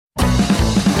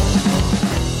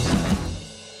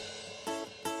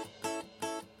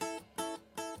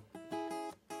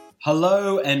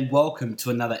Hello and welcome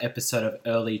to another episode of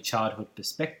Early Childhood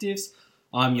Perspectives.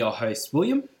 I'm your host,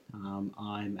 William.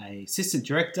 I'm a assistant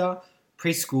director,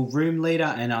 preschool room leader,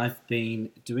 and I've been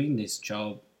doing this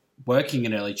job, working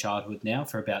in early childhood now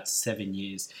for about 7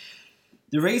 years.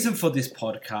 The reason for this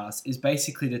podcast is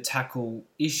basically to tackle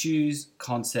issues,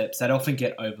 concepts that often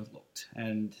get overlooked.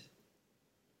 And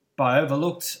by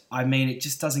overlooked, I mean it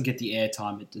just doesn't get the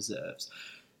airtime it deserves.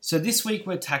 So this week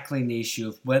we're tackling the issue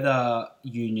of whether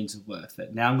unions are worth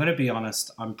it. Now I'm going to be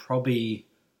honest, I'm probably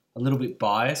a little bit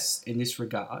biased in this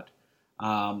regard.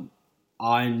 I'm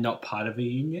not part of a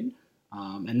union,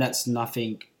 and that's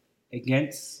nothing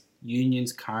against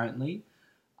unions currently.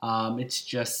 It's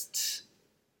just,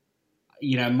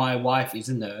 my wife is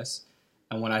a nurse,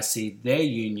 and when I see their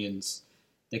unions,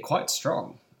 they're quite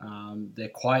strong. They're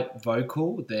quite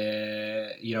vocal.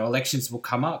 Elections will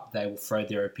come up. They will throw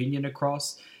their opinion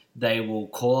across. They will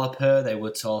call up her. They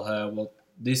will tell her, well,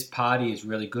 this party is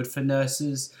really good for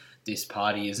nurses. This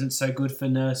party isn't so good for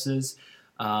nurses.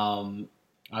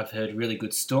 I've heard really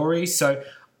good stories. So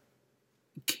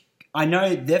I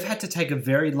know they've had to take a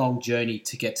very long journey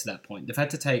to get to that point. They've had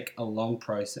to take a long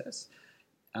process.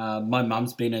 My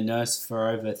mum's been a nurse for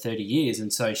over 30 years,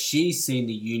 and so she's seen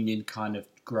the union kind of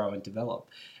grow and develop.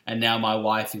 And now my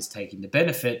wife is taking the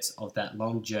benefits of that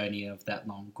long journey, of that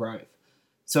long growth.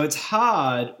 So it's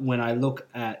hard when I look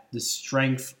at the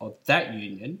strength of that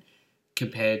union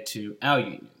compared to our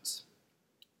unions.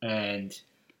 And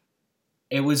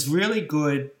it was really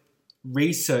good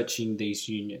researching these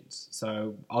unions.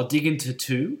 So I'll dig into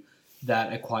two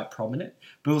that are quite prominent.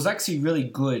 But it was actually really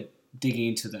good digging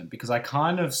into them because I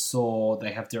kind of saw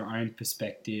they have their own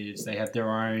perspectives, they have their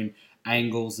own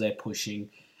angles they're pushing.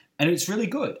 And it's really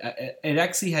good. It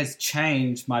actually has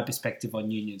changed my perspective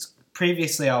on unions.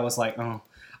 Previously, I was like,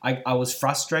 I was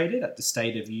frustrated at the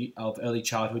state of early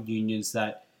childhood unions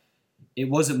that it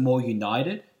wasn't more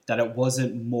united, that it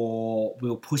wasn't more, we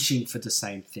were pushing for the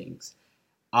same things.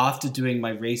 After doing my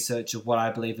research of what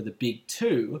I believe are the big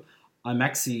two, I'm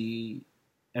happy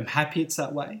it's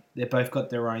that way. They've both got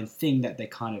their own thing that they're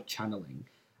kind of channeling.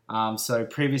 So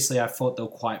previously I thought they were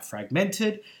quite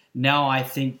fragmented. Now I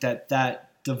think that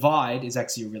divide is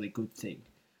actually a really good thing.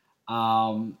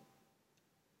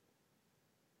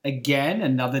 Again,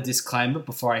 another disclaimer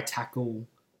before I tackle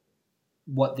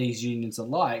what these unions are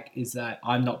like is that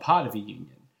I'm not part of a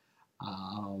union.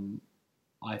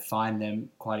 I find them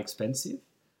quite expensive.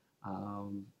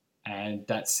 And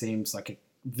that seems like a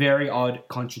very odd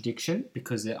contradiction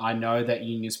because I know that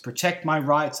unions protect my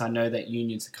rights. I know that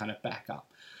unions are kind of back up.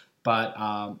 But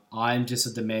I'm just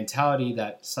of the mentality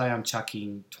that, say I'm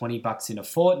chucking $20 in a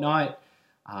fortnight,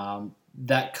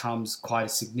 that comes quite a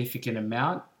significant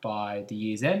amount by the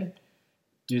year's end.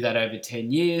 Do that over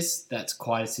 10 years, that's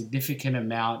quite a significant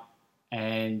amount.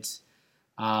 And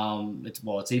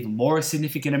it's even more a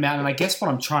significant amount. And I guess what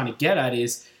I'm trying to get at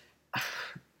is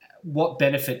what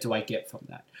benefit do I get from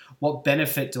that? What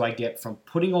benefit do I get from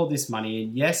putting all this money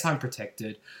in? Yes, I'm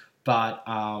protected, but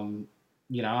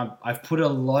I've put a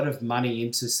lot of money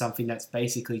into something that's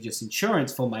basically just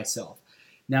insurance for myself.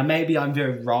 Now, maybe I'm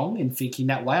very wrong in thinking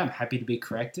that way. I'm happy to be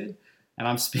corrected. And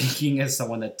I'm speaking as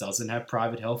someone that doesn't have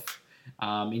private health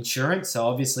insurance. So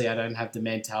obviously I don't have the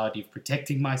mentality of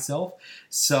protecting myself.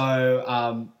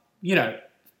 So,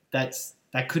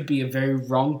 that could be a very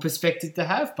wrong perspective to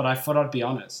have, but I thought I'd be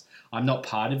honest. I'm not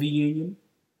part of a union.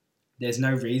 There's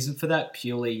no reason for that,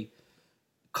 purely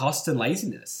cost and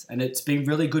laziness. And it's been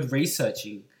really good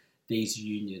researching these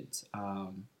unions.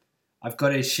 I've got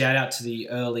to shout out to the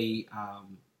early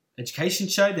education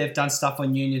show. They've done stuff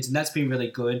on unions, and that's been really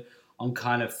good on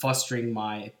kind of fostering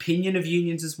my opinion of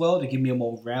unions as well, to give me a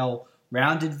more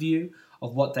rounded view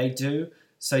of what they do.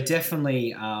 So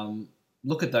definitely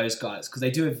look at those guys because they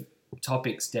do have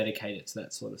topics dedicated to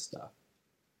that sort of stuff.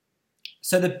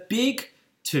 So the big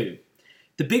two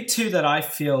that I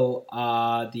feel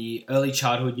are the early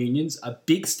childhood unions are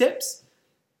Big Steps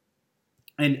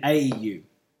and AEU.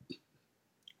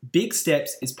 Big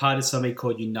Steps is part of something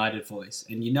called United Voice.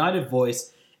 And United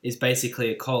Voice is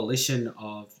basically a coalition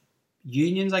of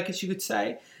unions, I guess you could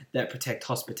say, that protect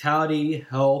hospitality,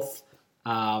 health,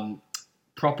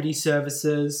 property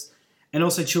services, and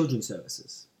also children's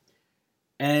services.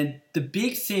 And the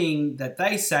big thing that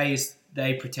they say is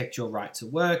they protect your right to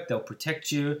work, they'll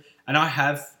protect you. And I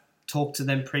have talked to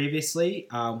them previously.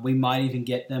 We might even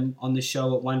get them on the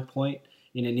show at one point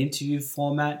in an interview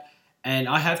format. And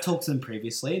I have talked to them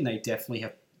previously, and they definitely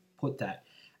have put that.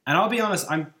 And I'll be honest,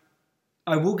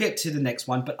 I will get to the next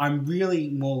one, but I'm really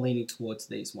more leaning towards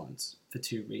these ones for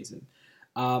two reasons.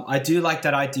 I do like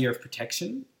that idea of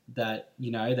protection that,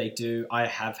 they do. I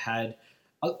have had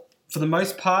For the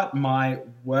most part, my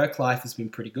work life has been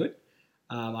pretty good.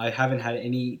 I haven't had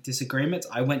any disagreements.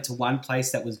 I went to one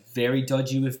place that was very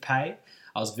dodgy with pay.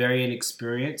 I was very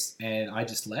inexperienced and I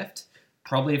just left.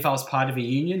 Probably if I was part of a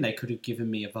union, they could have given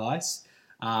me advice.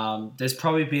 There's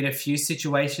probably been a few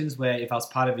situations where if I was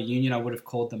part of a union, I would have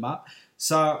called them up.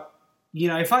 So,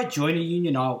 if I join a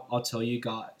union, I'll tell you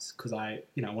guys because I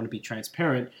want to be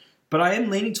transparent. But I am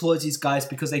leaning towards these guys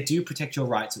because they do protect your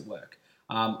rights at work.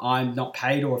 I'm not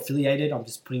paid or affiliated. I'm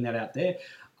just putting that out there.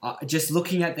 Just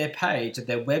looking at their page, at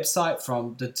their website,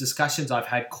 from the discussions I've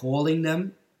had calling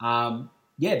them,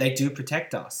 they do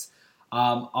protect us.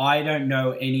 I don't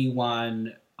know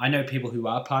anyone. I know people who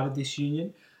are part of this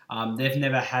union. They've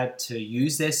never had to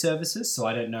use their services, so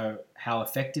I don't know how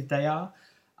effective they are.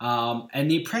 And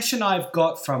the impression I've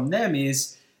got from them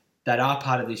is that are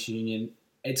part of this union,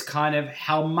 it's kind of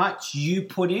how much you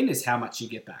put in is how much you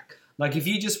get back. Like if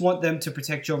you just want them to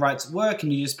protect your rights at work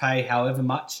and you just pay however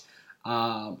much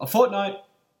a fortnight,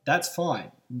 that's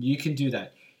fine. You can do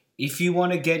that. If you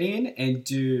want to get in and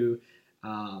do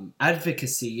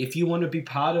advocacy, if you want to be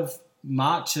part of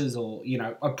marches or,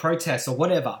 a protest or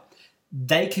whatever,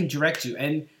 they can direct you.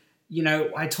 And,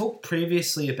 I talked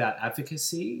previously about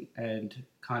advocacy and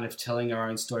kind of telling our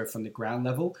own story from the ground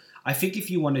level. I think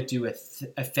if you want to do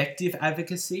effective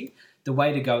advocacy, the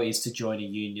way to go is to join a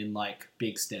union like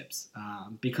Big Steps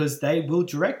because they will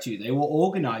direct you. They will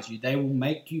organize you. They will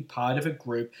make you part of a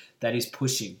group that is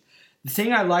pushing. The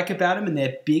thing I like about them and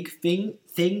their big thing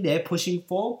they're pushing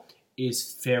for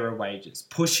is fairer wages,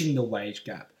 pushing the wage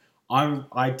gap.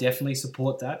 I definitely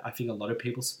support that. I think a lot of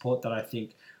people support that. I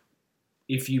think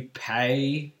if you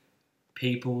pay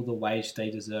people the wage they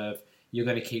deserve, you're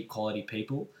going to keep quality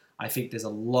people. I think there's a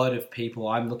lot of people,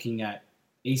 I'm looking at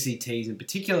ECTs, in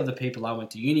particular the people I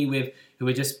went to uni with, who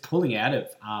are just pulling out of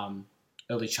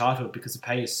early childhood because the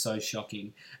pay is so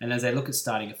shocking. And as they look at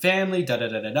starting a family,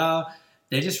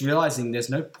 they're just realizing there's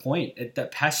no point,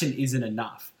 that passion isn't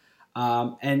enough.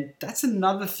 And that's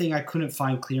another thing I couldn't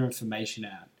find clear information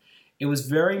out. It was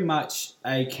very much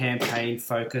a campaign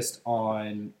focused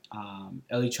on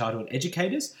early childhood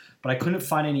educators, but I couldn't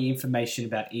find any information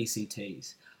about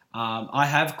ECTs. I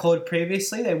have called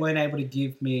previously. They weren't able to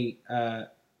give me a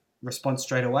response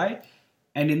straight away.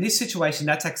 And in this situation,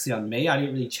 that's actually on me. I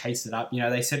didn't really chase it up.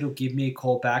 They said it'll give me a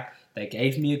call back. They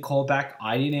gave me a call back.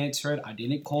 I didn't answer it. I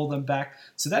didn't call them back.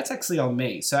 So that's actually on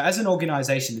me. So as an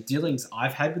organization, the dealings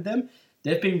I've had with them,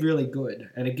 they've been really good.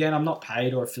 And again, I'm not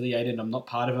paid or affiliated. I'm not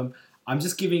part of them. I'm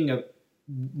just giving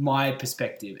my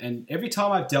perspective. And every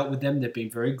time I've dealt with them, they've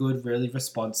been very good, really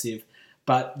responsive.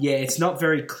 But yeah, it's not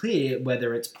very clear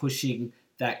whether it's pushing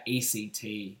that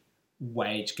ECT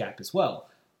wage gap as well.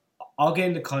 I'll get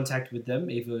into contact with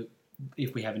them either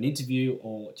if we have an interview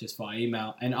or just via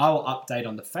email, and I'll update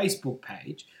on the Facebook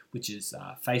page, which is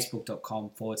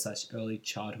facebook.com/early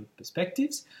childhood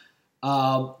perspectives,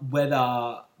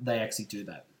 whether they actually do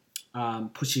that,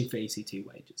 pushing for ECT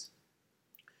wages.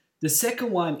 The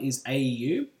second one is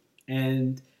AEU,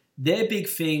 and their big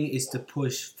thing is to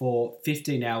push for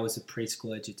 15 hours of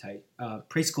preschool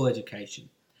education.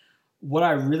 What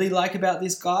I really like about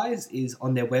these guys is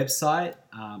on their website,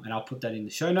 and I'll put that in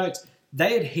the show notes,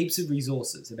 they had heaps of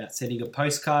resources about sending a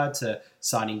postcard to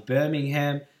signing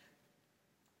Birmingham,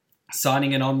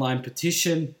 signing an online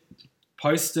petition,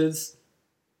 posters,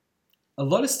 a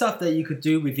lot of stuff that you could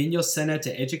do within your center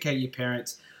to educate your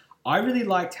parents. I really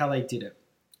liked how they did it.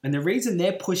 And the reason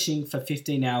they're pushing for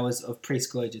 15 hours of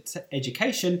preschool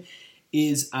education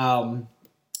is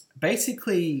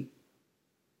basically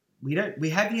we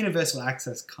have universal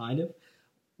access, kind of.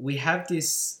 We have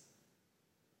this,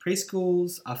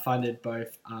 preschools are funded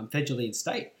both federally and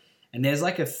state. And there's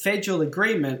like a federal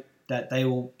agreement that they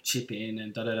will chip in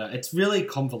and It's really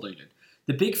convoluted.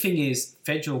 The big thing is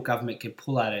federal government can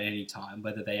pull out at any time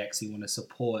whether they actually want to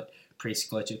support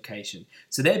preschool education.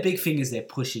 So their big thing is they're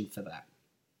pushing for that.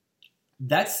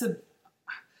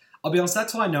 I'll be honest,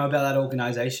 that's how I know about that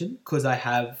organisation, because I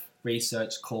have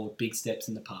researched called Big Steps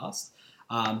in the past.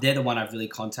 They're the one I've really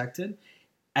contacted.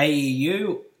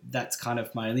 AEU, that's kind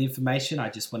of my only information. I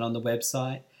just went on the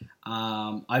website.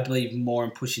 I believe more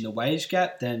in pushing the wage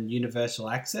gap than universal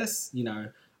access.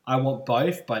 I want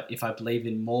both, but if I believe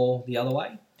in more the other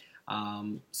way.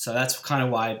 So that's kind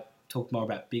of why I talk more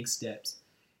about Big Steps.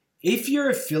 If you're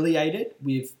affiliated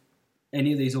with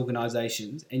any of these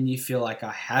organizations and you feel like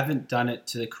I haven't done it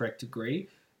to the correct degree,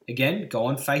 again, go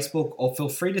on Facebook or feel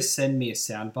free to send me a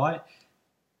soundbite.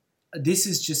 This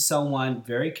is just someone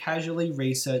very casually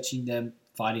researching them,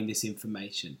 finding this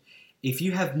information. If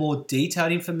you have more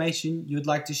detailed information you'd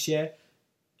like to share,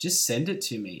 just send it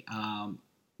to me.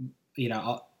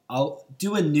 I'll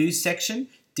do a news section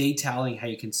detailing how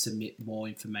you can submit more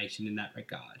information in that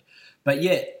regard. But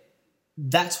yeah,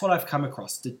 that's what I've come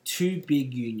across, the two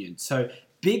big unions. So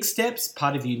Big Steps,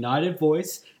 part of United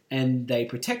Voice, and they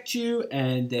protect you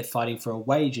and they're fighting for a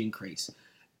wage increase.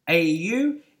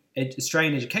 AEU,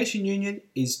 Australian Education Union,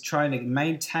 is trying to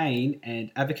maintain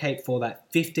and advocate for that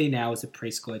 15 hours of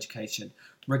preschool education.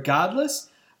 Regardless,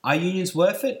 are unions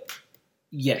worth it?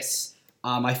 Yes.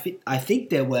 I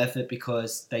think they're worth it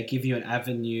because they give you an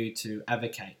avenue to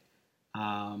advocate.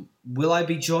 Will I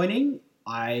be joining?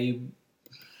 I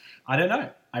don't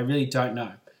know. I really don't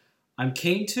know. I'm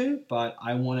keen to, but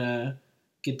I want to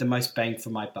get the most bang for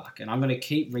my buck. And I'm going to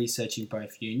keep researching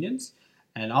both unions,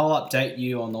 and I'll update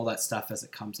you on all that stuff as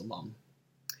it comes along.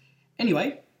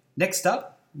 Anyway, next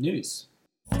up, news.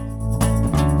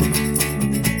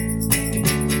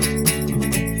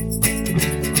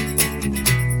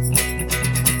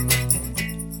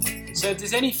 So if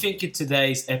there's anything in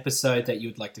today's episode that you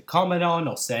would like to comment on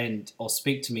or send or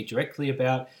speak to me directly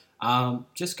about,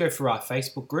 just go through our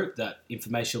Facebook group. That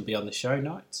information will be on the show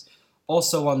notes.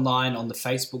 Also online on the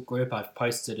Facebook group, I've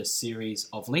posted a series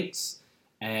of links,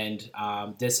 and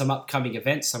there's some upcoming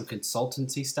events, some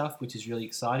consultancy stuff, which is really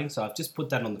exciting. So I've just put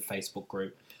that on the Facebook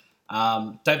group.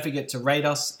 Don't forget to rate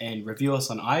us and review us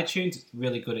on iTunes. It's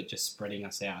really good at just spreading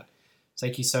us out.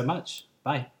 Thank you so much.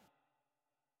 Bye.